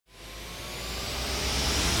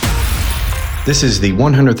This is the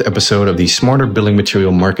 100th episode of the Smarter Building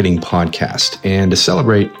Material Marketing Podcast. And to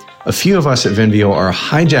celebrate, a few of us at Venveo are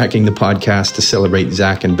hijacking the podcast to celebrate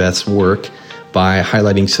Zach and Beth's work by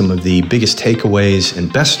highlighting some of the biggest takeaways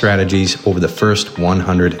and best strategies over the first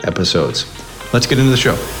 100 episodes. Let's get into the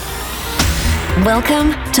show.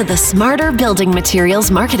 Welcome to the Smarter Building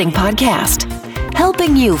Materials Marketing Podcast,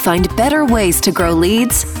 helping you find better ways to grow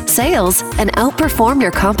leads, sales, and outperform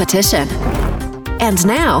your competition. And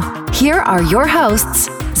now, here are your hosts,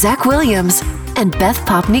 Zach Williams and Beth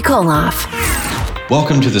Popnikolov.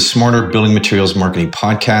 Welcome to the Smarter Building Materials Marketing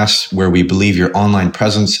Podcast, where we believe your online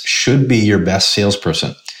presence should be your best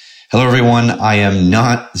salesperson. Hello, everyone. I am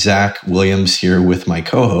not Zach Williams here with my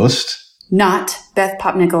co-host, not Beth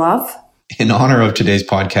Popnikolov. In honor of today's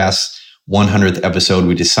podcast's 100th episode,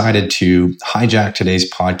 we decided to hijack today's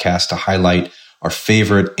podcast to highlight our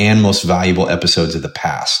favorite and most valuable episodes of the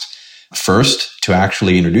past. First, to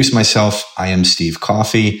actually introduce myself, I am Steve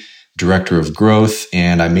Coffey, Director of Growth,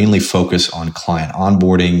 and I mainly focus on client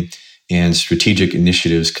onboarding and strategic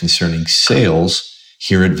initiatives concerning sales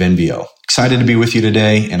here at Venveo. Excited to be with you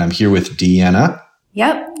today, and I'm here with Deanna.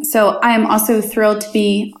 Yep. So I am also thrilled to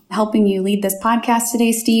be helping you lead this podcast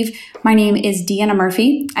today, Steve. My name is Deanna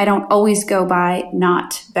Murphy. I don't always go by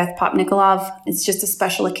not Beth Popnikolov. It's just a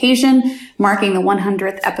special occasion marking the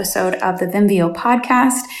 100th episode of the Venveo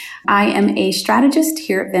podcast. I am a strategist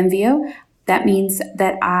here at Venveo. That means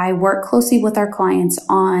that I work closely with our clients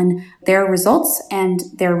on their results and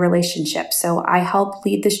their relationships. So I help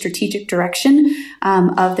lead the strategic direction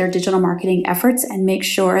of their digital marketing efforts and make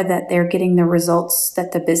sure that they're getting the results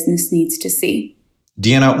that the business needs to see.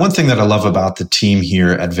 Deanna, one thing that I love about the team here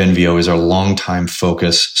at Venveo is our longtime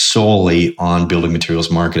focus solely on building materials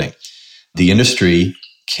marketing. The industry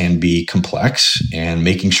can be complex, and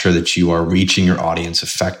making sure that you are reaching your audience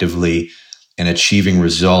effectively and achieving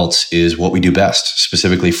results is what we do best,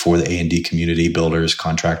 specifically for the A&D community, builders,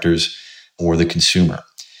 contractors, or the consumer.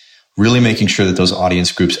 Really making sure that those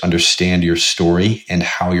audience groups understand your story and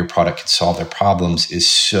how your product can solve their problems is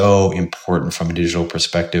so important from a digital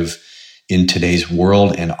perspective in today's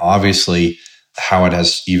world, and obviously how it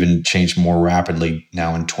has even changed more rapidly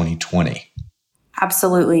now in 2020.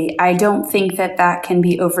 Absolutely. I don't think that can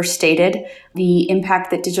be overstated, the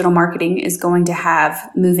impact that digital marketing is going to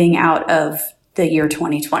have moving out of the year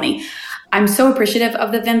 2020. I'm so appreciative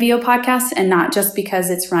of the Venveo podcast, and not just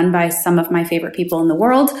because it's run by some of my favorite people in the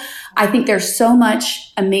world. I think there's so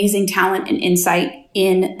much amazing talent and insight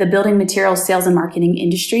in the building materials sales and marketing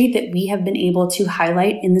industry that we have been able to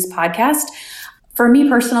highlight in this podcast. For me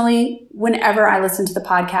personally, whenever I listen to the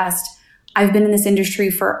podcast, I've been in this industry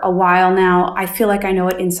for a while now. I feel like I know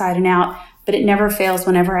it inside and out, but it never fails.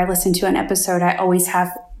 Whenever I listen to an episode, I always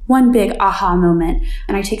have one big aha moment,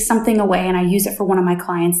 and I take something away and I use it for one of my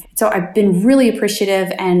clients. So I've been really appreciative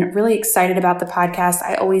and really excited about the podcast.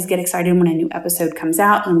 I always get excited when a new episode comes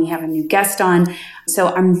out, when we have a new guest on.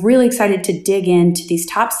 So I'm really excited to dig into these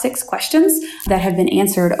top 6 questions that have been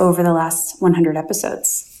answered over the last 100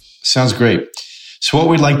 episodes. Sounds great. So what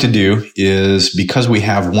we'd like to do is, because we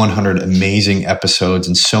have 100 amazing episodes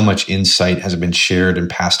and so much insight has been shared and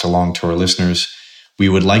passed along to our listeners, we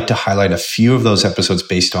would like to highlight a few of those episodes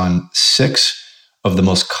based on 6 of the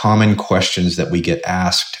most common questions that we get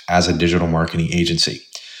asked as a digital marketing agency.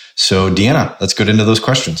 So Deanna, let's get into those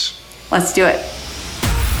questions. Let's do it.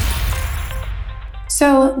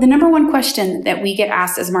 So the number one question that we get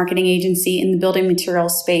asked as a marketing agency in the building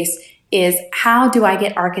materials space is, how do I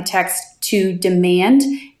get architects to demand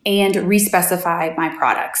and respecify my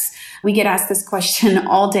products? We get asked this question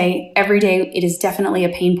all day, every day. It is definitely a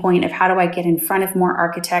pain point of, how do I get in front of more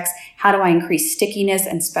architects? How do I increase stickiness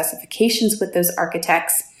and specifications with those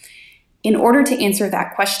architects? In order to answer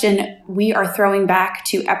that question, we are throwing back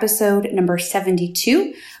to episode number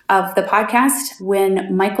 72 of the podcast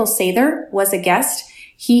when Michael Sather was a guest.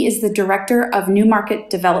 He is the Director of New Market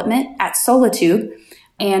Development at Solitude.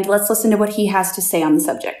 And let's listen to what he has to say on the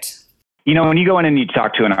subject. You know, when you go in and you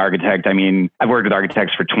talk to an architect, I mean, I've worked with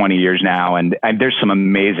architects for 20 years now, and there's some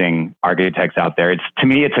amazing architects out there. To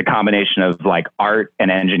me, it's a combination of like art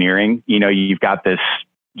and engineering. You know, you've got this,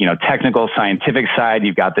 technical scientific side,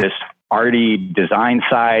 you've got this arty design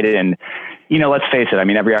side. And, let's face it, I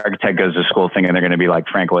mean, every architect goes to school thinking they're going to be like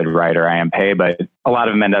Frank Lloyd Wright or I.M. Pei, but a lot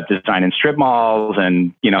of them end up designing strip malls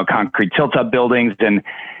and, concrete tilt-up buildings. And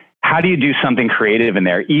how do you do something creative in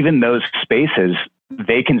there? Even those spaces,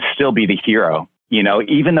 they can still be the hero.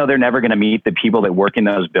 Even though they're never going to meet the people that work in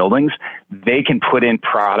those buildings, they can put in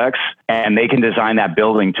products and they can design that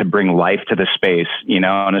building to bring life to the space,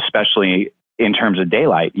 and especially in terms of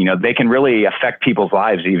daylight, they can really affect people's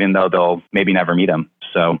lives, even though they'll maybe never meet them.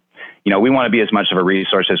 So we want to be as much of a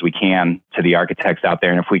resource as we can to the architects out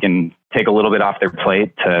there. And if we can take a little bit off their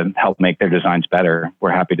plate to help make their designs better,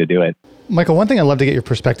 we're happy to do it. Michael, one thing I'd love to get your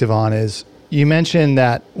perspective on is you mentioned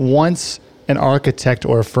that once an architect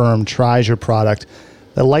or a firm tries your product,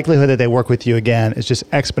 the likelihood that they work with you again is just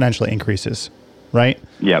exponentially increases, right?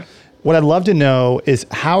 Yep. What I'd love to know is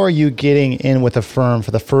how are you getting in with a firm for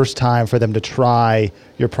the first time for them to try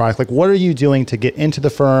your product? Like, what are you doing to get into the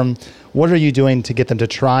firm? What are you doing to get them to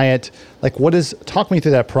try it? Like, talk me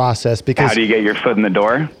through that process. Because how do you get your foot in the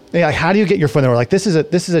door? Yeah, like how do you get your foot in the door? Like, this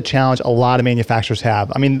is a challenge a lot of manufacturers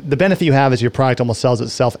have. I mean, the benefit you have is your product almost sells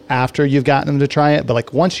itself after you've gotten them to try it. But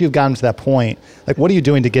like, once you've gotten to that point, like, what are you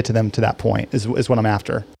doing to get to them to that point is what I'm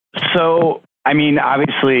after. So, I mean,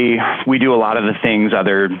 obviously, we do a lot of the things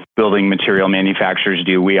other building material manufacturers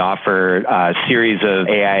do. We offer a series of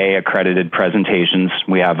AIA accredited presentations.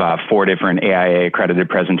 We have 4 different AIA accredited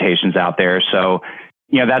presentations out there. So,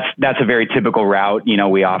 that's a very typical route.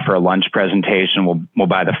 We offer a lunch presentation. We'll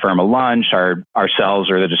buy the firm a lunch.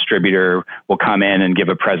 Ourselves or the distributor will come in and give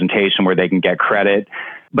a presentation where they can get credit.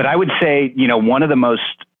 But I would say, one of the most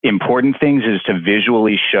important things is to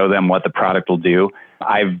visually show them what the product will do.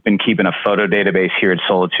 I've been keeping a photo database here at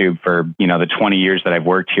Solitube for, the 20 years that I've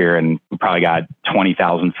worked here, and we probably got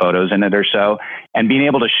 20,000 photos in it or so. And being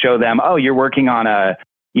able to show them, oh, you're working on a,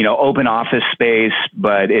 open office space,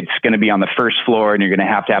 but it's going to be on the first floor and you're going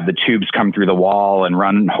to have the tubes come through the wall and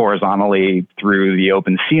run horizontally through the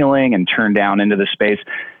open ceiling and turn down into the space.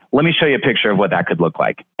 Let me show you a picture of what that could look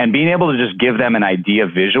like. And being able to just give them an idea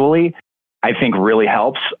visually, I think really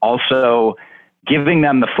helps. Also, giving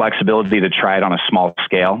them the flexibility to try it on a small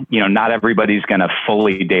scale. Not everybody's going to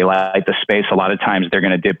fully daylight the space. A lot of times they're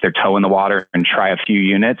going to dip their toe in the water and try a few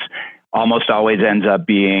units. Almost always ends up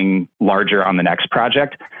being larger on the next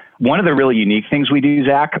project. One of the really unique things we do,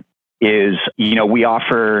 Zach, is, we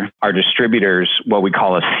offer our distributors what we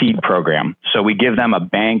call a seed program. So we give them a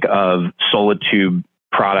bank of Solitube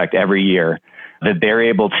product every year that they're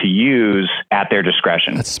able to use at their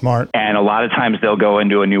discretion. That's smart. And a lot of times they'll go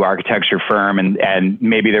into a new architecture firm and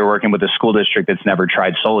maybe they're working with a school district that's never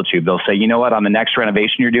tried Solitube. They'll say, you know what, on the next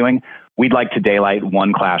renovation you're doing, we'd like to daylight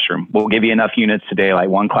one classroom. We'll give you enough units to daylight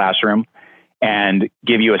one classroom and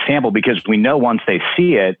give you a sample, because we know once they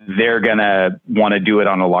see it, they're going to want to do it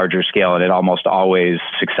on a larger scale, and it almost always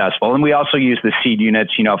successful. And we also use the seed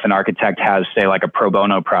units. If an architect has, say, like a pro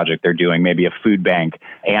bono project they're doing, maybe a food bank,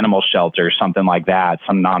 animal shelter, something like that,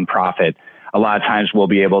 some nonprofit, a lot of times we'll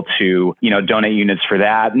be able to, donate units for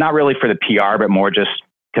that. Not really for the PR, but more just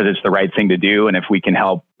because it's the right thing to do. And if we can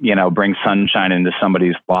help, bring sunshine into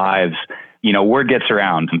somebody's lives, word gets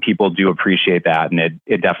around and people do appreciate that. And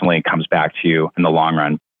it definitely comes back to you in the long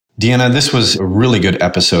run. Deanna, this was a really good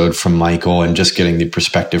episode from Michael, and just getting the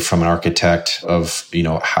perspective from an architect of,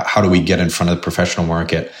 how do we get in front of the professional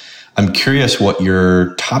market? I'm curious what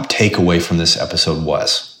your top takeaway from this episode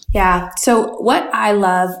was. Yeah. So what I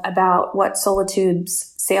love about what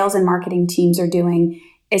Solitube's sales and marketing teams are doing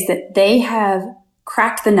is that they have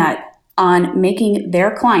cracked the nut on making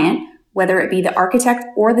their client, whether it be the architect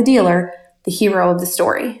or the dealer, the hero of the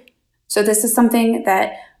story. So this is something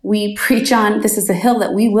that we preach on. This is a hill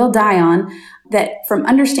that we will die on, that from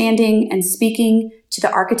understanding and speaking to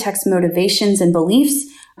the architect's motivations and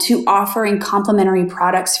beliefs to offering complementary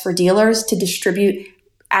products for dealers to distribute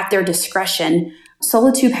at their discretion,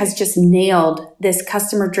 Solitube has just nailed this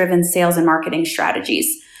customer-driven sales and marketing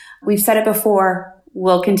strategies. We've said it before,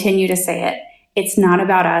 we'll continue to say it. It's not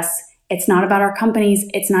about us. It's not about our companies.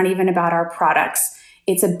 It's not even about our products.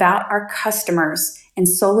 It's about our customers. And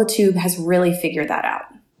Solitube has really figured that out.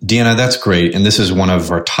 Deanna, that's great. And this is one of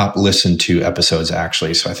our top listened to episodes,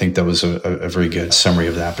 actually. So I think that was a very good summary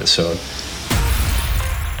of the episode.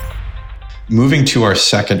 Moving to our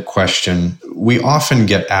second question, we often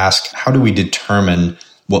get asked, how do we determine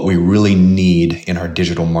what we really need in our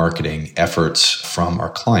digital marketing efforts from our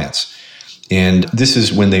clients? And this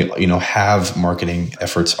is when they, have marketing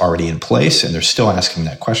efforts already in place and they're still asking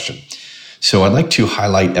that question. So I'd like to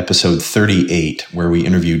highlight episode 38, where we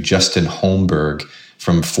interviewed Justin Holmberg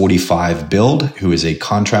from 45 Build, who is a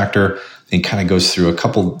contractor and kind of goes through a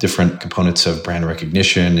couple different components of brand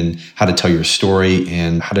recognition and how to tell your story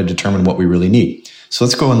and how to determine what we really need. So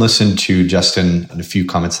let's go and listen to Justin and a few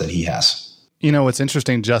comments that he has. What's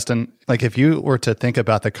interesting, Justin, like if you were to think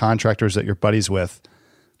about the contractors that you're buddies with,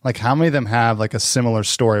 like how many of them have like a similar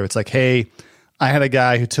story? It's like, hey, I had a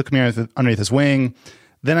guy who took me underneath his wing.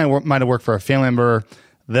 Then I might have worked for a family member.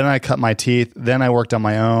 Then I cut my teeth. Then I worked on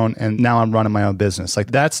my own. And now I'm running my own business.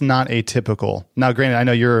 Like that's not atypical. Now, granted, I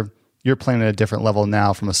know you're playing at a different level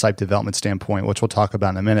now from a site development standpoint, which we'll talk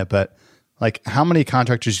about in a minute. But Like how many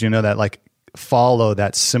contractors do you know that like follow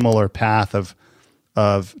that similar path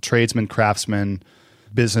of tradesman, craftsman,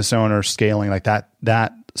 business owner, scaling, like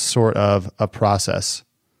that sort of a process?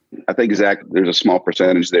 I think, Zach, there's a small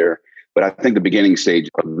percentage there, but I think the beginning stage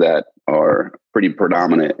of that are pretty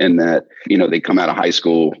predominant in that, they come out of high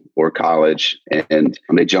school or college and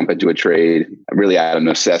they jump into a trade really out of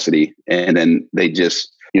necessity. And then they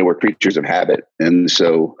just, we're creatures of habit. And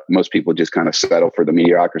so most people just kind of settle for the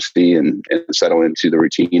mediocrity and settle into the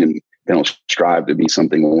routine, and they don't strive to be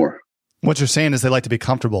something more. What you're saying is they like to be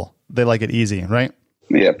comfortable. They like it easy, right?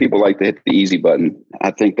 Yeah, people like to hit the easy button.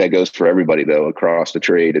 I think that goes for everybody, though, across the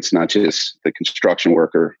trade. It's not just the construction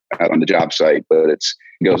worker out on the job site, but it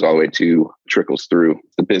goes all the way to trickles through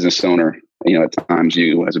the business owner. At times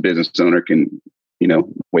you as a business owner can,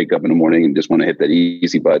 wake up in the morning and just want to hit that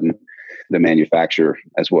easy button. The manufacturer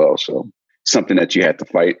as well. So something that you have to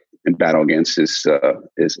fight and battle against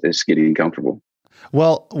is getting comfortable.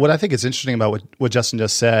 Well, what I think is interesting about what Justin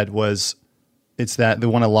just said was it's that they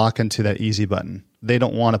want to lock into that easy button. They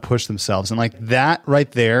don't want to push themselves. And like that right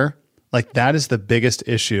there, like that is the biggest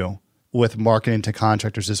issue with marketing to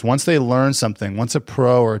contractors is once they learn something, once a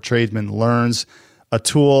pro or a tradesman learns a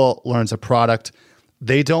tool, learns a product,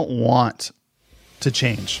 they don't want to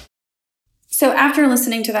change. So after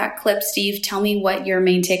listening to that clip, Steve, tell me what your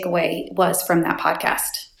main takeaway was from that podcast.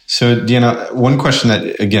 So, Deanna, one question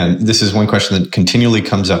this is one question that continually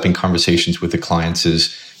comes up in conversations with the clients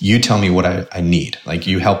is, you tell me what I need. Like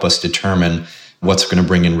you help us determine what's going to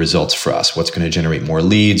bring in results for us, what's going to generate more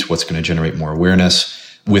leads, what's going to generate more awareness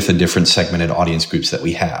with the different segmented audience groups that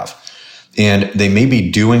we have. And they may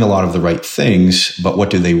be doing a lot of the right things, but what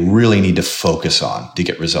do they really need to focus on to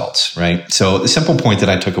get results, right? So the simple point that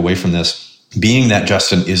I took away from this, being that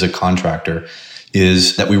Justin is a contractor,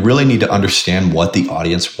 is that we really need to understand what the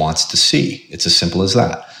audience wants to see. It's as simple as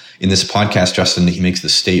that. In this podcast, Justin, he makes the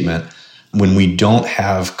statement, when we don't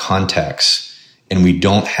have context and we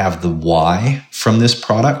don't have the why from this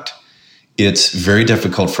product, it's very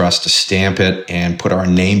difficult for us to stamp it and put our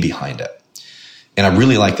name behind it. And I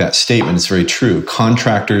really like that statement. It's very true.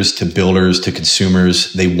 Contractors to builders to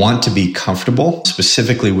consumers, they want to be comfortable,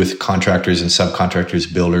 specifically with contractors and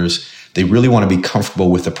subcontractors, builders. They really want to be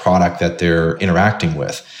comfortable with the product that they're interacting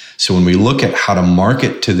with. So when we look at how to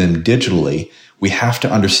market to them digitally, we have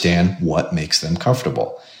to understand what makes them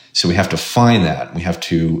comfortable. So we have to find that. We have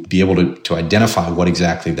to be able to identify what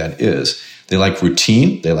exactly that is. They like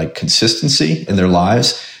routine. They like consistency in their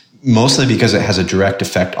lives, mostly because it has a direct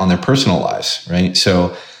effect on their personal lives, right?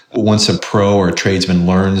 So once a pro or a tradesman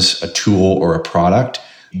learns a tool or a product,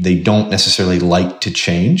 they don't necessarily like to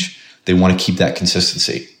change. They want to keep that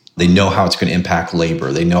consistency. They know how it's going to impact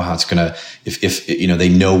labor. They know how it's going to, if they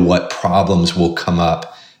know what problems will come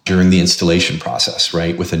up during the installation process,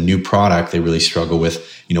 right? With a new product, they really struggle with,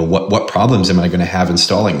 what problems am I going to have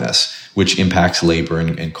installing this, which impacts labor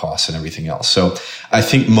and costs and everything else. So I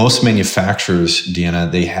think most manufacturers,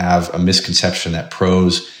 Deanna, they have a misconception that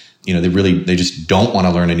pros, they just don't want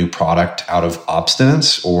to learn a new product out of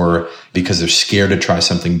obstinance or because they're scared to try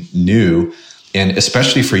something new. And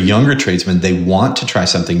especially for younger tradesmen, they want to try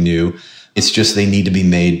something new. It's just they need to be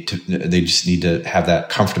they just need to have that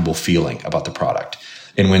comfortable feeling about the product.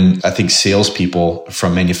 And when I think salespeople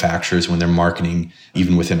from manufacturers, when they're marketing,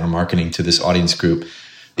 even within our marketing to this audience group,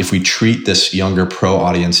 if we treat this younger pro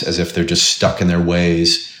audience as if they're just stuck in their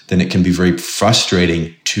ways, then it can be very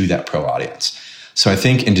frustrating to that pro audience. So I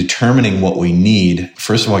think in determining what we need,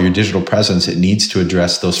 first of all, your digital presence, it needs to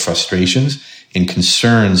address those frustrations and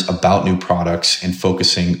concerns about new products and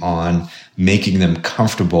focusing on making them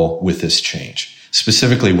comfortable with this change,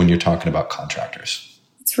 specifically when you're talking about contractors.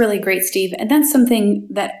 It's really great, Steve. And that's something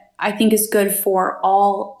that I think is good for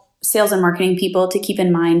all sales and marketing people to keep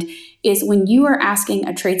in mind is when you are asking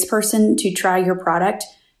a tradesperson to try your product,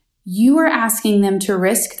 you are asking them to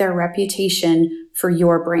risk their reputation for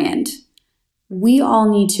your brand. We all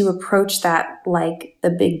need to approach that like the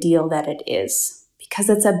big deal that it is, because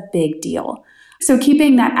it's a big deal. So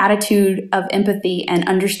keeping that attitude of empathy and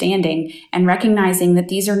understanding and recognizing that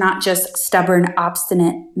these are not just stubborn,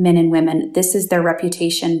 obstinate men and women. This is their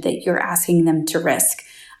reputation that you're asking them to risk.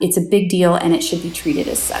 It's a big deal and it should be treated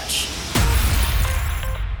as such.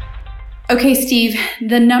 Okay, Steve,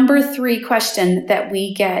 the number 3 question that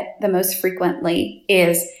we get the most frequently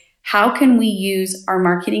is, how can we use our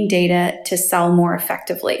marketing data to sell more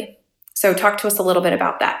effectively? So talk to us a little bit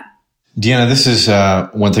about that. Deanna, this is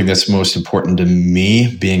one thing that's most important to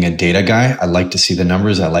me, being a data guy. I like to see the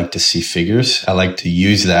numbers. I like to see figures. I like to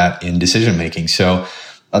use that in decision making. So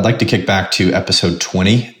I'd like to kick back to episode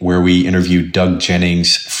 20, where we interviewed Doug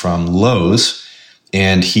Jennings from Lowe's.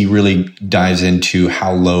 And he really dives into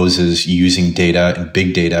how Lowe's is using data and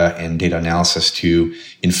big data and data analysis to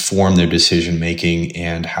inform their decision making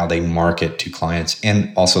and how they market to clients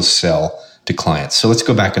and also sell to clients. So let's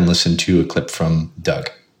go back and listen to a clip from Doug.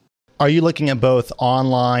 Are you looking at both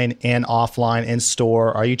online and offline in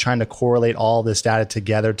store? Are you trying to correlate all this data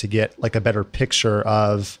together to get like a better picture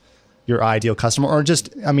of your ideal customer? Or just,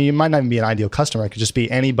 I mean, you might not even be an ideal customer. It could just be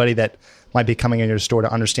anybody that might be coming in your store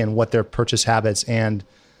to understand what their purchase habits and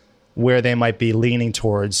where they might be leaning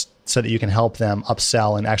towards so that you can help them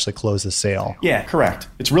upsell and actually close the sale. Yeah, correct.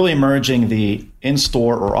 It's really merging the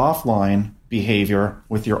in-store or offline behavior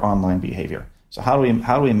with your online behavior. So how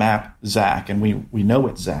do we map Zach? And we know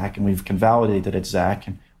it's Zach, and we can validate that it's Zach.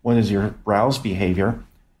 And what is your browse behavior?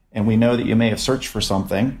 And we know that you may have searched for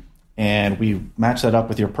something, and we match that up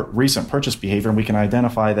with your recent purchase behavior, and we can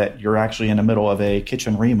identify that you're actually in the middle of a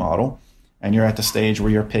kitchen remodel, and you're at the stage where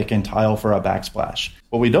you're picking tile for a backsplash.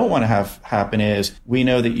 What we don't want to have happen is we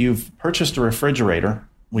know that you've purchased a refrigerator.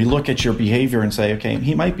 We look at your behavior and say, okay,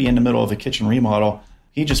 he might be in the middle of a kitchen remodel.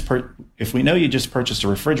 If we know you just purchased a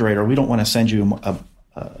refrigerator, we don't want to send you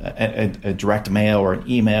a direct mail or an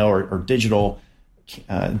email or digital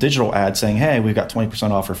ad saying, hey, we've got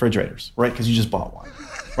 20% off refrigerators, right? Because you just bought one,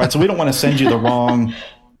 right? So we don't want to send you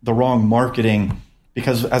the wrong marketing,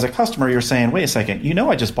 because as a customer, you're saying, wait a second,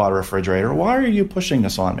 I just bought a refrigerator. Why are you pushing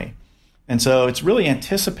this on me? And so it's really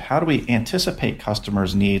how do we anticipate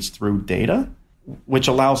customers' needs through data, which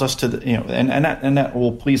allows us to, and that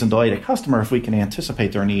will please and delight a customer if we can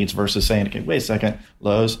anticipate their needs versus saying, okay, wait a second,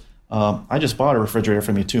 Lowe's, I just bought a refrigerator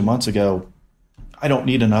from you 2 months ago. I don't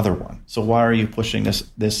need another one. So why are you pushing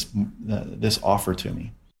this offer to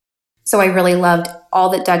me? So I really loved all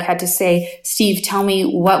that Doug had to say. Steve, tell me,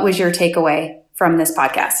 what was your takeaway from this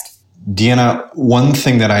podcast? Deanna, one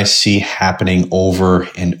thing that I see happening over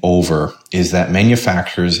and over is that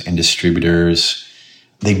manufacturers and distributors,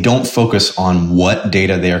 they don't focus on what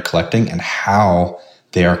data they are collecting and how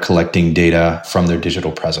they are collecting data from their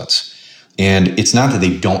digital presence. And it's not that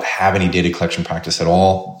they don't have any data collection practice at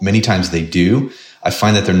all. Many times they do. I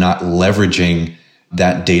find that they're not leveraging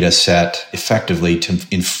that data set effectively to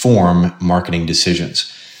inform marketing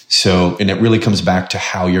decisions. So, and it really comes back to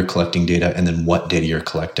how you're collecting data and then what data you're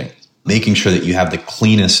collecting. Making sure that you have the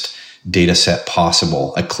cleanest data set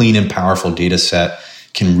possible. A clean and powerful data set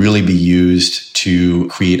can really be used to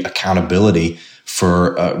create accountability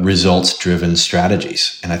for results-driven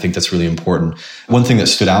strategies. And I think that's really important. One thing that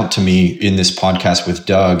stood out to me in this podcast with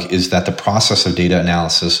Doug is that the process of data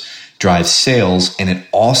analysis drives sales, and it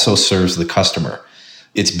also serves the customer.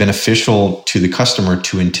 It's beneficial to the customer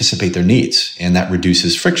to anticipate their needs, and that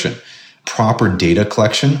reduces friction. Proper data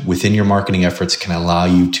collection within your marketing efforts can allow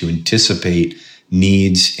you to anticipate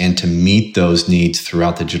needs and to meet those needs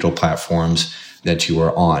throughout the digital platforms that you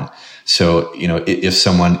are on. So, if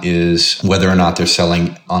someone is, whether or not they're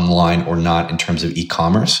selling online or not in terms of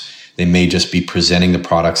e-commerce, they may just be presenting the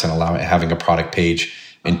products and having a product page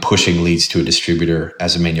and pushing leads to a distributor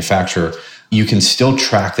as a manufacturer. You can still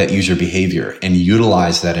track that user behavior and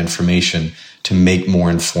utilize that information to make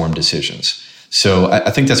more informed decisions. So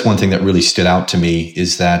I think that's one thing that really stood out to me,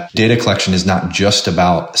 is that data collection is not just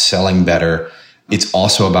about selling better. It's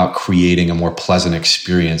also about creating a more pleasant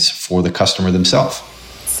experience for the customer themselves.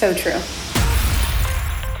 So true.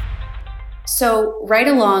 So right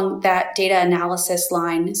along that data analysis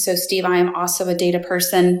line, so Steve, I am also a data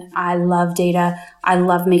person. I love data. I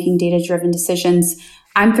love making data-driven decisions.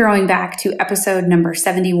 I'm throwing back to episode number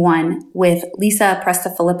 71 with Lisa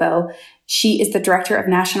Prestafilippo. She is the Director of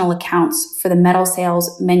National Accounts for the Metal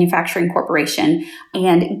Sales Manufacturing Corporation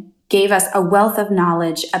and gave us a wealth of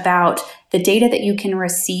knowledge about the data that you can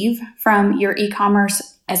receive from your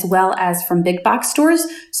e-commerce as well as from big box stores.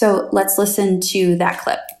 So let's listen to that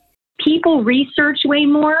clip. People research way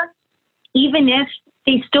more, even if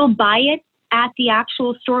they still buy it at the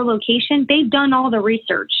actual store location. They've done all the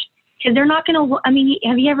research because they're not going to,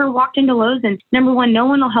 have you ever walked into Lowe's and number one, no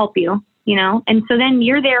one will help you, and so then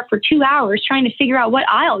you're there for 2 hours trying to figure out what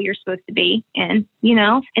aisle you're supposed to be in,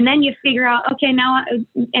 and then you figure out, okay, now,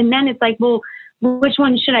 and then it's like, well, which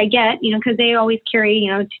one should I get? Because they always carry,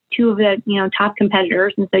 two of the, top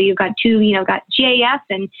competitors. And so you've got two, got GAF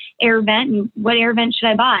and AirVent, and what AirVent should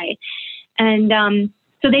I buy? And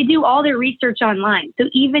so they do all their research online. So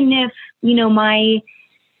even if,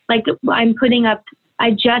 I'm putting up,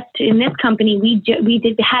 in this company, we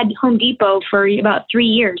had Home Depot for about 3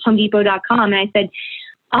 years, HomeDepot.com. And I said,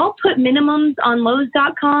 I'll put minimums on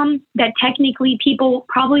Lowe's.com that technically people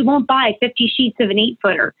probably won't buy 50 sheets of an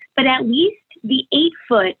 8-footer, but at least the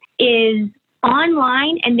 8-foot is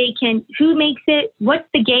online and they can, who makes it, what's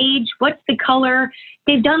the gauge, what's the color.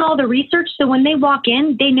 They've done all the research. So when they walk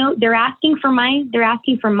in, they know they're asking for my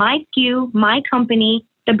SKU, my company,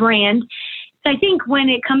 the brand. So I think when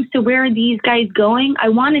it comes to where these guys going, I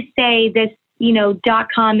want to say this,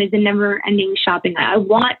 .com is a never ending shopping. I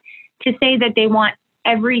want to say that they want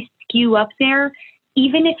every SKU up there.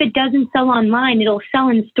 Even if it doesn't sell online, it'll sell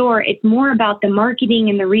in store. It's more about the marketing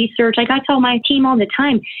and the research. Like I tell my team all the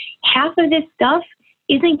time, half of this stuff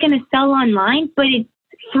isn't going to sell online, but it's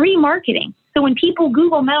free marketing. So when people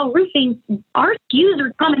Google metal roofing, our SKUs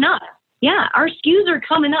are coming up. Yeah, our SKUs are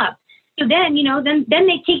coming up. So then, then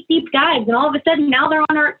they take deep dives and all of a sudden now they're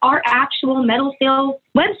on our actual metal sales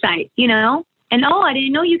website, and I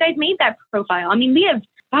didn't know you guys made that profile. I mean, we have,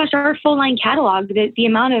 our full line catalog, the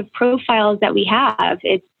amount of profiles that we have,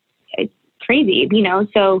 it's crazy,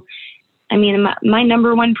 So, I mean, my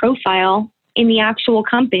number one profile in the actual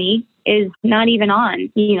company is not even on,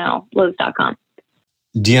 Lowe's.com.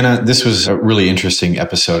 Deanna, this was a really interesting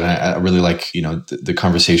episode. I really like, the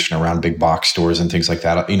conversation around big box stores and things like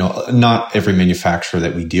that. Not every manufacturer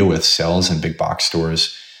that we deal with sells in big box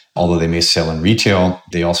stores. Although they may sell in retail,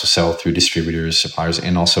 they also sell through distributors, suppliers,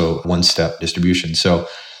 and also one-step distribution. So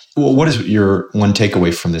what is your one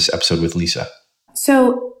takeaway from this episode with Lisa?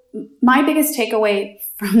 So my biggest takeaway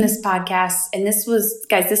from this podcast, and this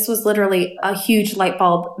was literally a huge light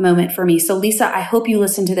bulb moment for me. So Lisa, I hope you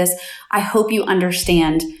listen to this. I hope you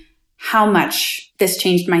understand how much this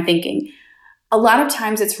changed my thinking. A lot of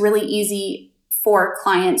times it's really easy for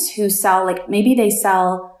clients who sell, maybe they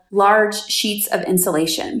sell large sheets of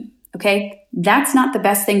insulation. Okay. That's not the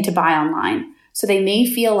best thing to buy online. So they may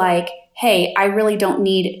feel like, hey, I really don't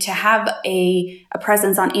need to have a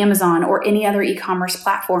presence on Amazon or any other e-commerce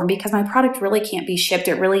platform because my product really can't be shipped.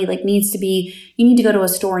 It really needs to be, you need to go to a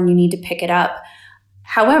store and you need to pick it up.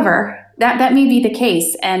 However, that may be the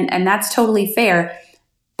case and that's totally fair.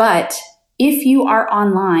 But if you are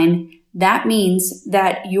online, that means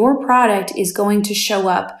that your product is going to show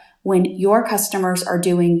up when your customers are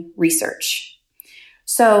doing research.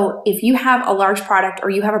 So if you have a large product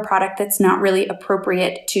or you have a product that's not really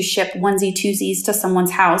appropriate to ship onesie twosies to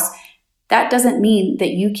someone's house, that doesn't mean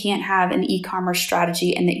that you can't have an e-commerce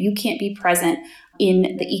strategy and that you can't be present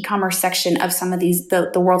in the e-commerce section of some of these,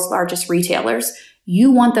 the world's largest retailers.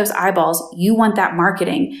 You want those eyeballs. You want that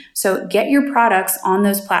marketing. So get your products on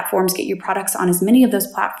those platforms, get your products on as many of those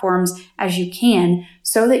platforms as you can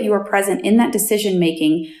so that you are present in that decision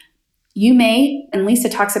making. You may, and Lisa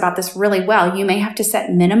talks about this really well, you may have to set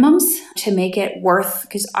minimums to make it worth,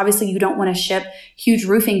 because obviously you don't want to ship huge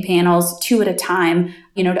roofing panels 2 at a time,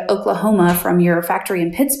 to Oklahoma from your factory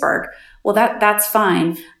in Pittsburgh. Well, that's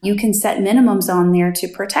fine. You can set minimums on there to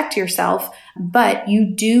protect yourself, but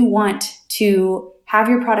you do want to have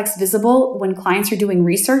your products visible when clients are doing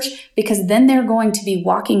research, because then they're going to be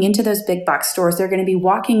walking into those big box stores. They're going to be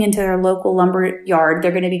walking into their local lumber yard.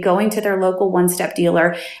 They're going to be going to their local one-step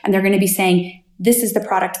dealer, and they're going to be saying, this is the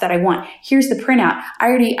product that I want. Here's the printout.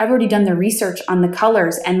 I've already done the research on the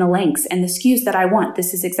colors and the lengths and the SKUs that I want.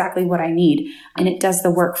 This is exactly what I need. And it does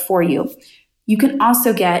the work for you. You can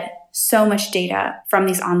also get so much data from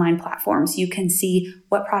these online platforms. You can see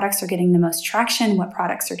what products are getting the most traction, what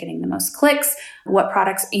products are getting the most clicks, what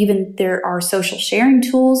products, even there are social sharing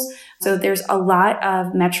tools. So there's a lot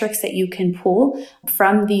of metrics that you can pull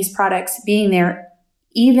from these products being there,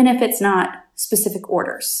 even if it's not specific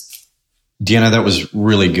orders. Deanna, that was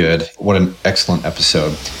really good. What an excellent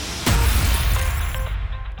episode.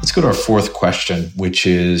 Let's go to our fourth question, which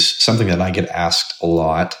is something that I get asked a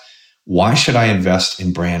lot. Why should I invest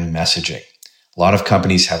in brand messaging? A lot of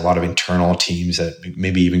companies have a lot of internal teams, that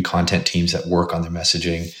maybe even content teams that work on their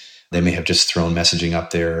messaging. They may have just thrown messaging up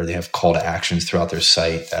there. They have call to actions throughout their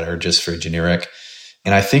site that are just very generic.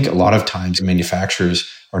 And I think a lot of times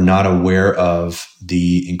manufacturers are not aware of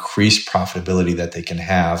the increased profitability that they can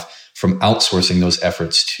have from outsourcing those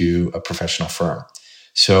efforts to a professional firm.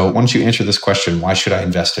 So why don't you answer this question? Why should I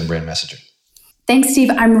invest in brand messaging? Thanks, Steve.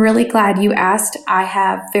 I'm really glad you asked. I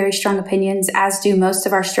have very strong opinions, as do most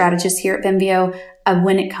of our strategists here at Venveo,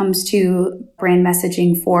 when it comes to brand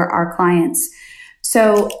messaging for our clients.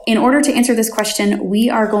 So in order to answer this question, we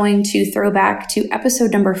are going to throw back to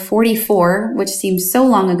episode number 44, which seems so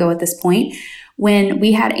long ago at this point, when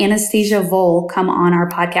we had Anastasia Vole come on our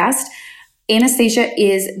podcast. Anastasia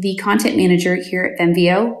is the content manager here at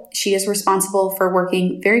Venveo. She is responsible for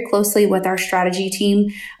working very closely with our strategy team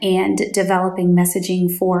and developing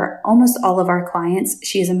messaging for almost all of our clients.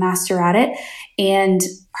 She is a master at it. And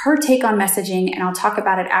her take on messaging, and I'll talk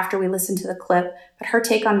about it after we listen to the clip, but her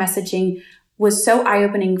take on messaging was so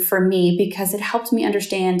eye-opening for me because it helped me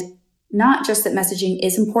understand not just that messaging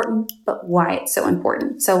is important, but why it's so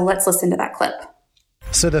important. So let's listen to that clip.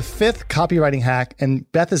 So the fifth copywriting hack,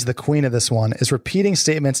 and Beth is the queen of this one, is repeating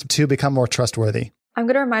statements to become more trustworthy. I'm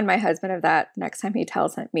going to remind my husband of that next time he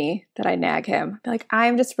tells me that I nag him. Be like,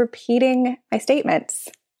 I'm just repeating my statements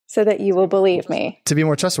so that you will believe me. To be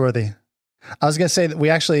more trustworthy. I was going to say that we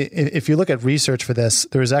actually, if you look at research for this,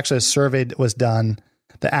 there was actually a survey that was done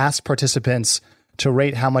that asked participants to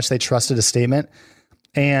rate how much they trusted a statement.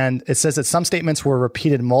 And it says that some statements were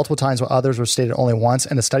repeated multiple times while others were stated only once.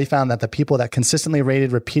 And the study found that the people that consistently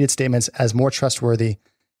rated repeated statements as more trustworthy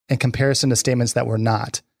in comparison to statements that were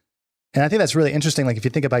not. And I think that's really interesting. Like if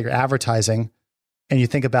you think about your advertising and you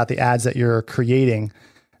think about the ads that you're creating,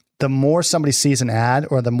 the more somebody sees an ad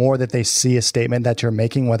or the more that they see a statement that you're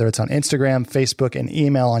making, whether it's on Instagram, Facebook, and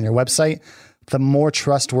email on your website, the more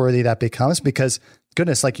trustworthy that becomes because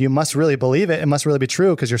goodness, like you must really believe it. It must really be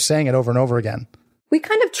true because you're saying it over and over again. We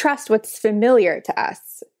kind of trust what's familiar to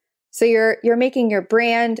us. So you're making your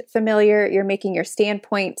brand familiar, you're making your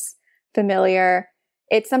standpoints familiar.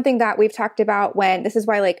 It's something that we've talked about this is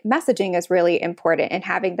why like messaging is really important and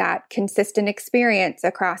having that consistent experience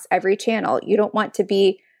across every channel. You don't want to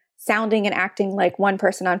be sounding and acting like one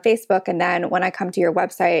person on Facebook. And then when I come to your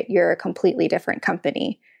website, you're a completely different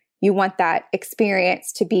company. You want that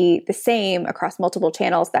experience to be the same across multiple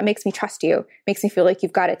channels. That makes me trust you, makes me feel like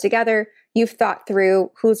you've got it together. You've thought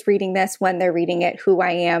through who's reading this, when they're reading it, who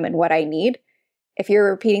I am, and what I need. If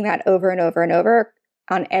you're repeating that over and over and over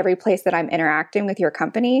on every place that I'm interacting with your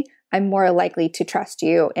company, I'm more likely to trust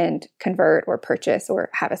you and convert or purchase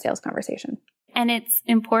or have a sales conversation. And it's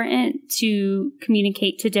important to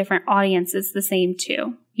communicate to different audiences the same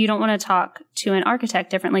too. You don't want to talk to an architect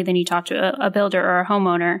differently than you talk to a builder or a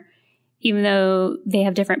homeowner. Even though they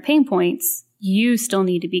have different pain points, you still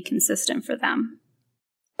need to be consistent for them.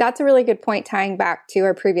 That's a really good point, tying back to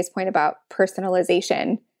our previous point about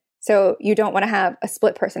personalization. So you don't want to have a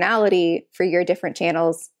split personality for your different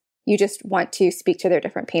channels. You just want to speak to their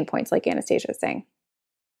different pain points, like Anastasia is saying.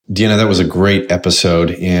 Deanna, that was a great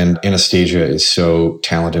episode. And Anastasia is so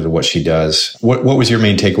talented at what she does. What was your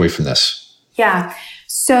main takeaway from this? Yeah.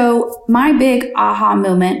 So my big aha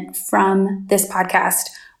moment from this podcast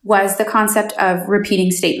was the concept of repeating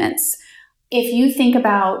statements. If you think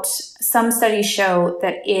about, some studies show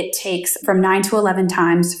that it takes from 9 to 11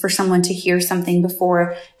 times for someone to hear something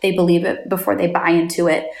before they believe it, before they buy into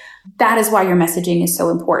it. That is why your messaging is so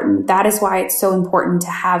important. That is why it's so important to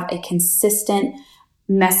have a consistent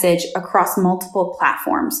message across multiple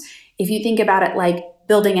platforms. If you think about it like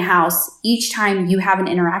building a house, each time you have an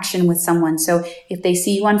interaction with someone. So if they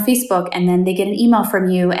see you on Facebook and then they get an email from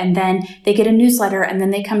you and then they get a newsletter and then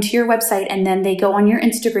they come to your website and then they go on your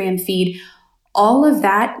Instagram feed, all of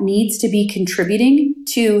that needs to be contributing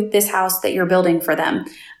to this house that you're building for them.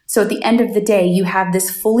 So at the end of the day, you have this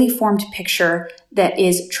fully formed picture that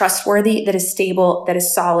is trustworthy, that is stable, that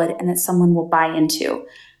is solid, and that someone will buy into.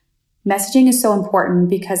 Messaging is so important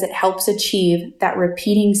because it helps achieve that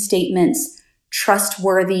repeating statements,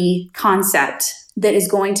 trustworthy concept that is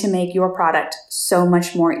going to make your product so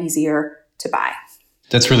much more easier to buy.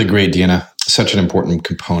 That's really great, Deanna. Such an important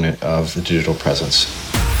component of the digital presence.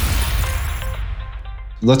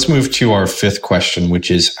 Let's move to our fifth question,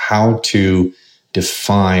 which is how to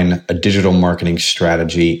define a digital marketing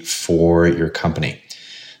strategy for your company.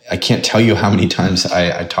 I can't tell you how many times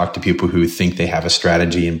I talk to people who think they have a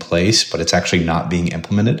strategy in place, but it's actually not being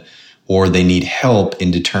implemented, or they need help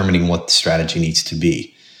in determining what the strategy needs to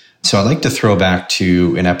be. So I'd like to throw back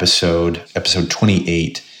to an episode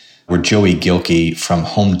 28, where Joey Gilkey from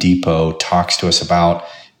Home Depot talks to us about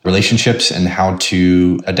relationships and how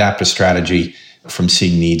to adapt a strategy from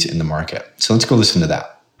seeing needs in the market. So let's go listen to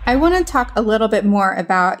that. I want to talk a little bit more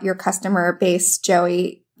about your customer base,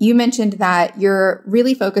 Joey. You mentioned that you're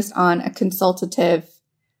really focused on a consultative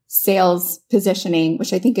sales positioning,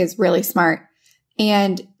 which I think is really smart.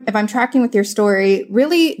 And if I'm tracking with your story,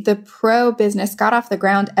 really the pro business got off the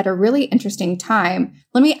ground at a really interesting time.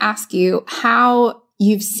 Let me ask you how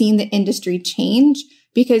you've seen the industry change,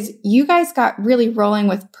 because you guys got really rolling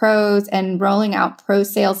with pros and rolling out pro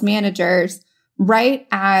sales managers right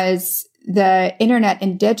as the internet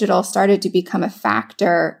and digital started to become a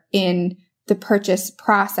factor in the purchase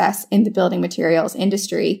process in the building materials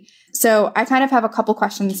industry. So I kind of have a couple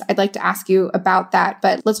questions I'd like to ask you about that,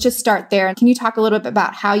 but let's just start there. Can you talk a little bit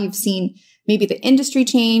about how you've seen maybe the industry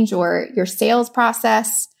change or your sales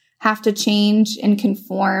process have to change and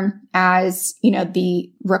conform as, you know,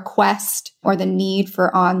 the request or the need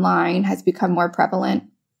for online has become more prevalent?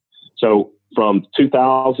 So from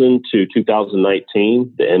 2000 to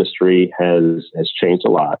 2019, the industry has changed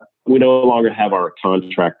a lot. We no longer have our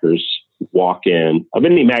contractors walk in of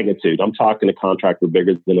any magnitude. I'm talking a contractor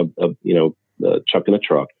bigger than a Chuck in a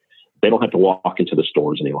truck. They don't have to walk into the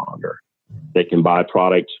stores any longer. They can buy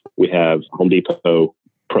product. We have Home Depot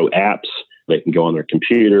Pro apps. They can go on their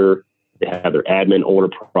computer. They have their admin order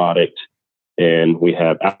product. And we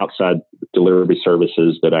have outside delivery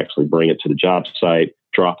services that actually bring it to the job site,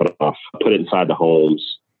 drop it off, put it inside the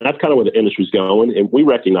homes. And that's kind of where the industry's going. And we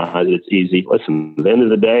recognize that it's easy. Listen, at the end of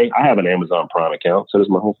the day, I have an Amazon Prime account. So does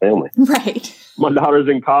my whole family. Right. My daughter's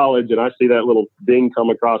in college and I see that little ding come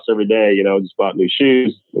across every day, just bought new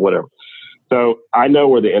shoes, whatever. So I know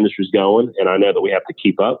where the industry's going and I know that we have to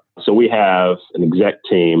keep up. So we have an exec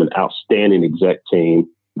team, an outstanding exec team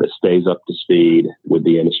that stays up to speed with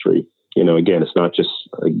the industry. Again, it's not just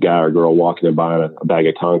a guy or girl walking and buying a bag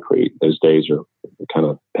of concrete. Those days are kind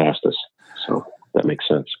of past us. So that makes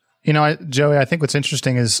sense. Joey, I think what's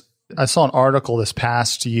interesting is I saw an article this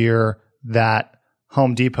past year that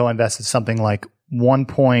Home Depot invested something like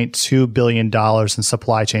 $1.2 billion in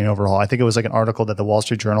supply chain overhaul. I think it was like an article that the Wall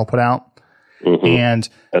Street Journal put out. Mm-hmm. And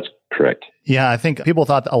that's correct. Yeah, I think people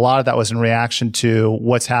thought a lot of that was in reaction to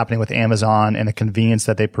what's happening with Amazon and the convenience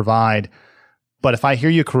that they provide. But if I hear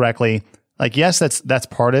you correctly, yes, that's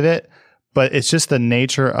part of it, but it's just the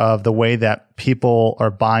nature of the way that people are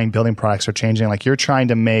buying building products are changing. Like you're trying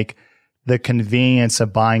to make the convenience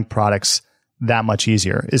of buying products that much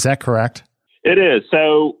easier. Is that correct? It is.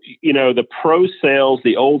 So, the pro sales,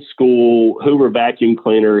 the old school Hoover vacuum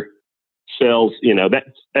cleaner sales,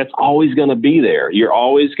 that's always going to be there. You're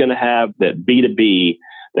always going to have that B2B,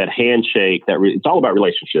 that handshake, it's all about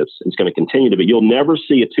relationships. It's going to continue to be. You'll never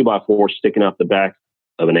see a 2x4 sticking out the back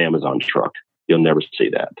of an Amazon truck. You'll never see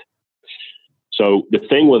that. So the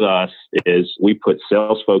thing with us is we put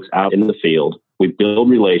sales folks out in the field. We build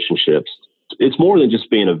relationships. It's more than just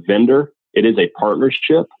being a vendor. It is a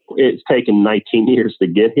partnership. It's taken 19 years to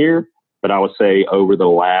get here, but I would say over the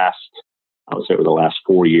last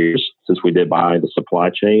 4 years since we did buy the supply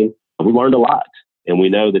chain, we learned a lot. And we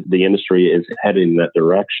know that the industry is heading in that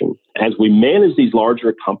direction. As we manage these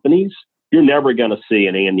larger companies, you're never going to see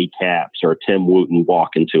an Andy Capps or a Tim Wooten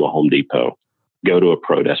walk into a Home Depot, go to a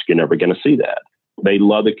Pro Desk. You're never going to see that. They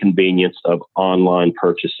love the convenience of online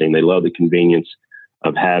purchasing. They love the convenience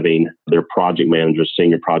of having their project managers,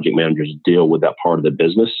 senior project managers deal with that part of the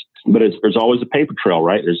business. But there's always a paper trail,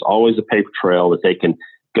 right? There's always a paper trail that they can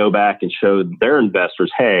go back and show their investors,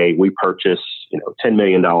 hey, we purchased $10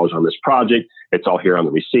 million on this project. It's all here on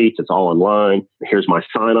the receipts. It's all online. Here's my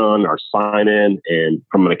sign-on, our sign-in. And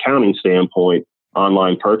from an accounting standpoint,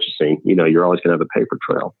 online purchasing, you're always going to have a paper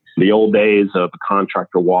trail. The old days of a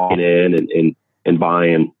contractor walking in and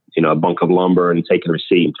buying, a bunk of lumber and taking a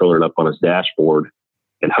receipt and throwing it up on his dashboard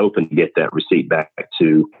and hoping to get that receipt back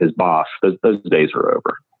to his boss, those days are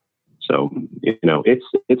over. So,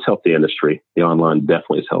 it's helped the industry. The online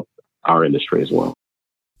definitely has helped our industry as well.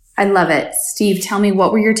 I love it. Steve, tell me,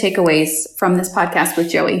 what were your takeaways from this podcast with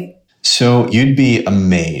Joey? So you'd be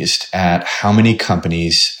amazed at how many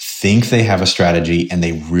companies think they have a strategy and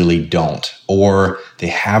they really don't, or they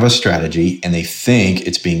have a strategy and they think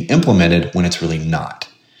it's being implemented when it's really not.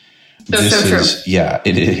 That's so true. Yeah,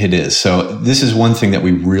 it is. So this is one thing that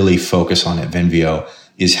we really focus on at Venveo,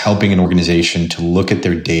 is helping an organization to look at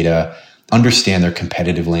their data, understand their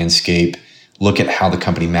competitive landscape, look at how the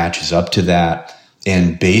company matches up to that,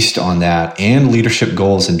 and based on that and leadership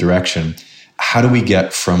goals and direction, how do we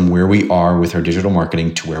get from where we are with our digital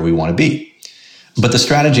marketing to where we want to be? But the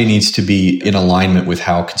strategy needs to be in alignment with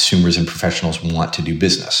how consumers and professionals want to do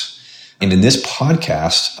business. And in this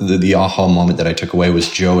podcast, the aha moment that I took away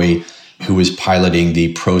was Joey, who was piloting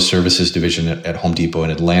the pro services division at Home Depot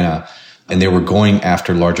in Atlanta, and they were going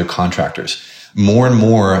after larger contractors. More and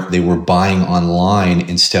more, they were buying online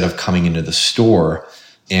instead of coming into the store.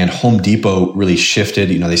 And Home Depot really shifted.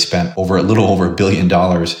 They spent a little over $1 billion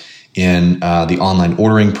in the online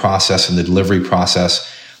ordering process and the delivery process.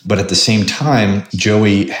 But at the same time,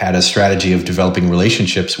 Joey had a strategy of developing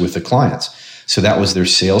relationships with the clients. So that was their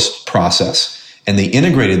sales process. And they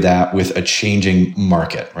integrated that with a changing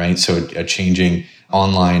market, right? So a changing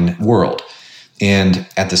online world. And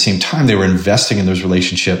at the same time, they were investing in those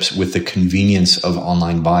relationships with the convenience of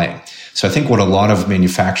online buying. So I think what a lot of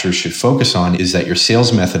manufacturers should focus on is that your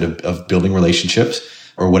sales method of building relationships,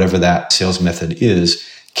 or whatever that sales method is,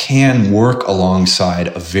 can work alongside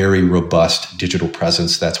a very robust digital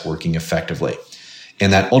presence that's working effectively.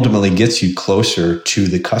 And that ultimately gets you closer to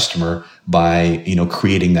the customer by,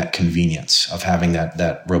 creating that convenience of having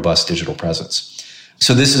that robust digital presence.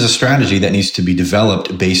 So this is a strategy that needs to be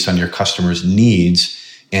developed based on your customers' needs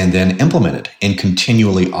and then implemented and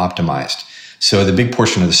continually optimized. So the big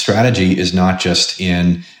portion of the strategy is not just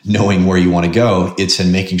in knowing where you want to go, it's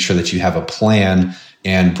in making sure that you have a plan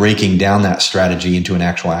and breaking down that strategy into an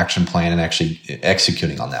actual action plan and actually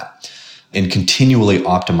executing on that and continually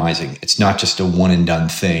optimizing. It's not just a one and done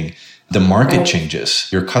thing. The market changes.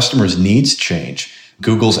 Your customers' needs change.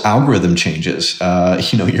 Google's algorithm changes.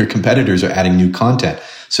 Your competitors are adding new content.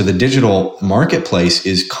 So the digital marketplace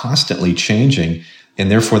is constantly changing. And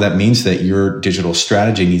therefore, that means that your digital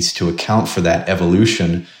strategy needs to account for that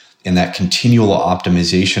evolution and that continual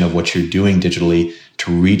optimization of what you're doing digitally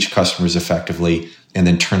to reach customers effectively and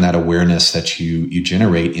then turn that awareness that you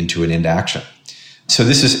generate into an into action. So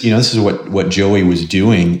this is what Joey was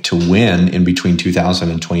doing to win in between 2000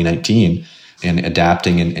 and 2019 and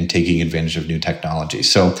adapting and taking advantage of new technology.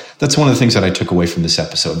 So that's one of the things that I took away from this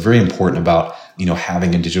episode. Very important about,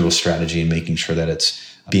 having a digital strategy and making sure that it's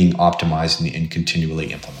being optimized and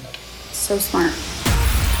continually implemented. So smart.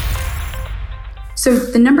 So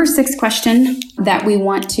the number 6 question that we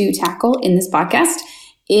want to tackle in this podcast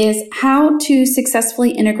is how to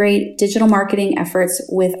successfully integrate digital marketing efforts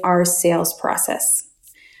with our sales process.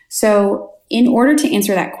 So in order to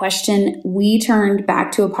answer that question, we turned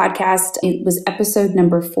back to a podcast. It was episode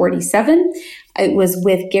number 47. It was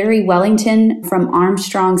with Gary Wellington from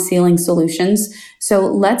Armstrong Ceiling Solutions. So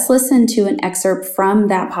let's listen to an excerpt from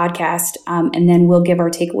that podcast, and then we'll give our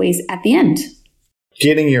takeaways at the end.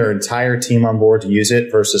 Getting your entire team on board to use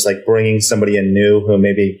it versus like bringing somebody in new who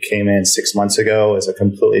maybe came in 6 months ago is a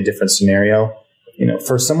completely different scenario.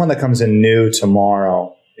 For someone that comes in new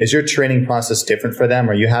tomorrow, is your training process different for them?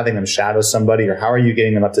 Are you having them shadow somebody, or how are you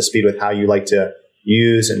getting them up to speed with how you like to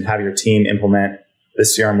use and have your team implement the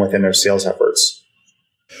CRM within their sales efforts?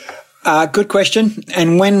 Good question.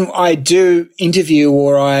 And when I do interview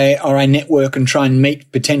or I network and try and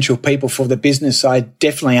meet potential people for the business, I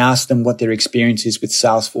definitely ask them what their experience is with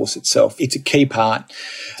Salesforce itself. It's a key part.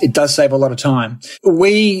 It does save a lot of time.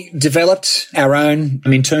 We developed our own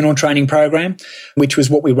internal training program, which was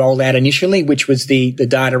what we rolled out initially, which was the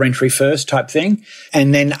data entry first type thing.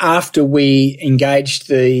 And then after we engaged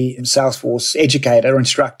the Salesforce educator or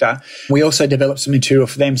instructor, we also developed some material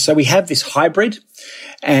for them. So we have this hybrid.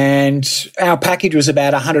 And our package was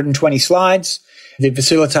about 120 slides. The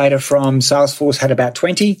facilitator from Salesforce had about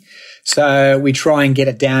 20. So we try and get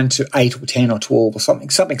it down to 8 or 10 or 12 or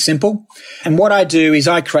something simple. And what I do is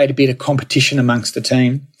I create a bit of competition amongst the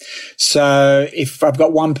team. So if I've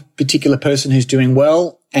got one particular person who's doing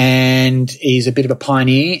well and is a bit of a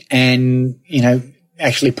pioneer and,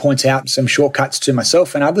 actually points out some shortcuts to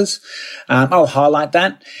myself and others, I'll highlight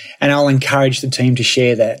that and I'll encourage the team to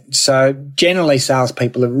share that. So generally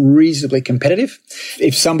salespeople are reasonably competitive.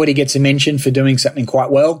 If somebody gets a mention for doing something quite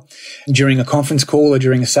well during a conference call or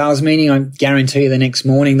during a sales meeting, I guarantee the next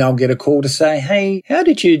morning they'll get a call to say, hey, how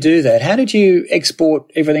did you do that? How did you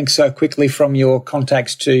export everything so quickly from your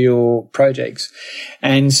contacts to your projects?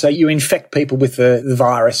 And so you infect people with the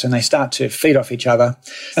virus and they start to feed off each other.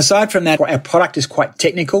 Aside from that, our product is quite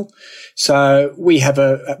technical. So we have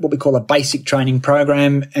what we call a basic training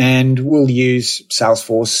program, and we'll use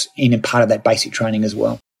Salesforce in a part of that basic training as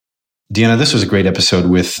well. Deanna, this was a great episode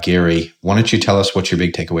with Gary. Why don't you tell us what your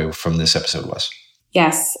big takeaway from this episode was?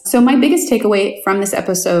 Yes. So my biggest takeaway from this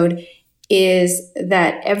episode is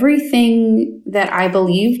that everything that I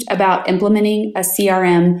believed about implementing a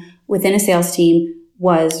CRM within a sales team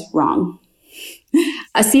was wrong.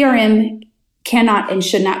 A CRM cannot and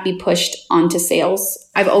should not be pushed onto sales.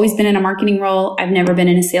 I've always been in a marketing role. I've never been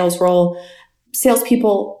in a sales role.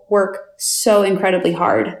 Salespeople work so incredibly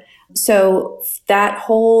hard. So that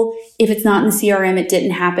whole, if it's not in the CRM, it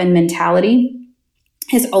didn't happen mentality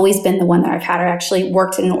has always been the one that I've had. I actually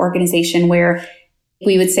worked in an organization where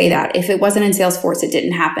we would say that if it wasn't in Salesforce, it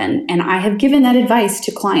didn't happen. And I have given that advice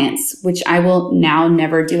to clients, which I will now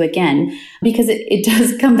never do again, because it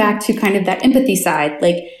does come back to kind of that empathy side.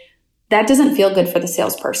 Like, that doesn't feel good for the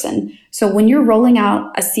salesperson. So when you're rolling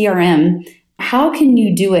out a CRM, how can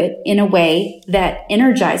you do it in a way that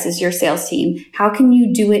energizes your sales team? How can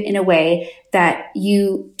you do it in a way that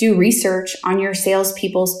you do research on your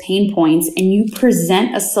salespeople's pain points and you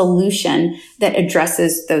present a solution that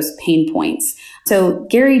addresses those pain points? So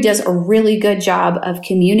Gary does a really good job of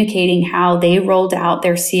communicating how they rolled out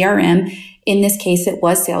their CRM. In this case, it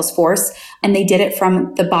was Salesforce, and they did it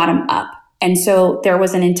from the bottom up. And so there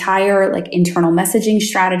was an entire internal messaging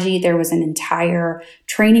strategy. There was an entire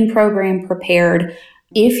training program prepared.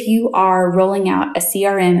 If you are rolling out a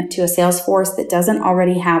CRM to a Salesforce that doesn't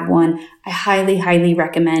already have one, I highly, highly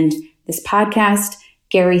recommend this podcast.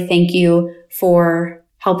 Gary, thank you for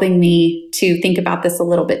helping me to think about this a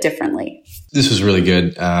little bit differently. This was really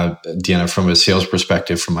good, Deanna, from a sales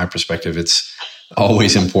perspective. From my perspective, it's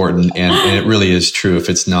always important. And it really is true. If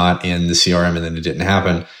it's not in the CRM and then it didn't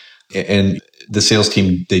happen. And the sales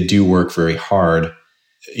team, they do work very hard,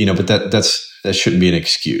 but that shouldn't be an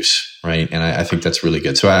excuse, right? And I think that's really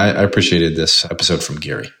good. So I appreciated this episode from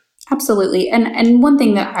Gary. Absolutely. And one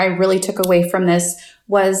thing that I really took away from this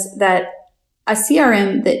was that a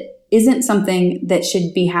CRM that isn't something that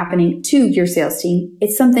should be happening to your sales team.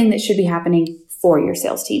 It's something that should be happening for your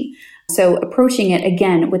sales team. So approaching it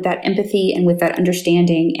again with that empathy and with that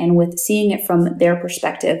understanding and with seeing it from their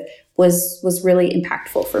perspective was really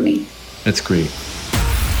impactful for me. That's great.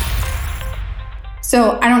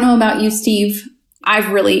 So I don't know about you, Steve.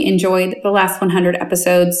 I've really enjoyed the last 100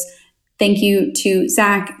 episodes. Thank you to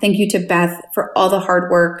Zach. Thank you to Beth for all the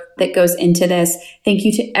hard work that goes into this. Thank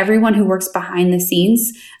you to everyone who works behind the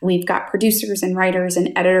scenes. We've got producers and writers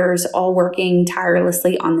and editors all working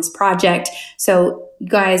tirelessly on this project. So you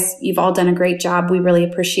guys, you've all done a great job. We really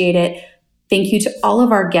appreciate it. Thank you to all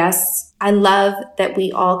of our guests. I love that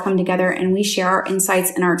we all come together and we share our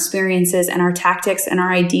insights and our experiences and our tactics and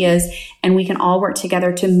our ideas, and we can all work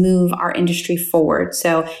together to move our industry forward.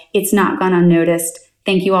 So it's not gone unnoticed.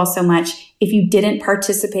 Thank you all so much. If you didn't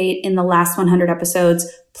participate in the last 100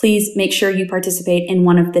 episodes, please make sure you participate in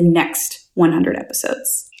one of the next 100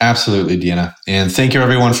 episodes. Absolutely, Deanna. And thank you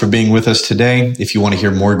everyone for being with us today. If you want to hear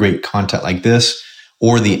more great content like this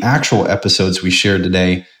or the actual episodes we shared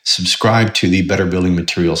today, subscribe to the Better Building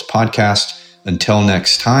Materials podcast. Until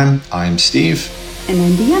next time, I'm Steve. And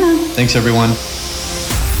I'm Deanna. Thanks, everyone.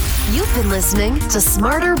 You've been listening to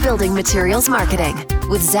Smarter Building Materials Marketing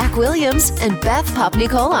with Zach Williams and Beth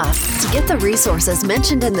Popnicola. To get the resources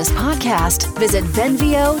mentioned in this podcast, visit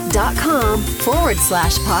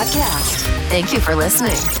venveo.com/podcast. Thank you for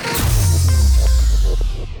listening.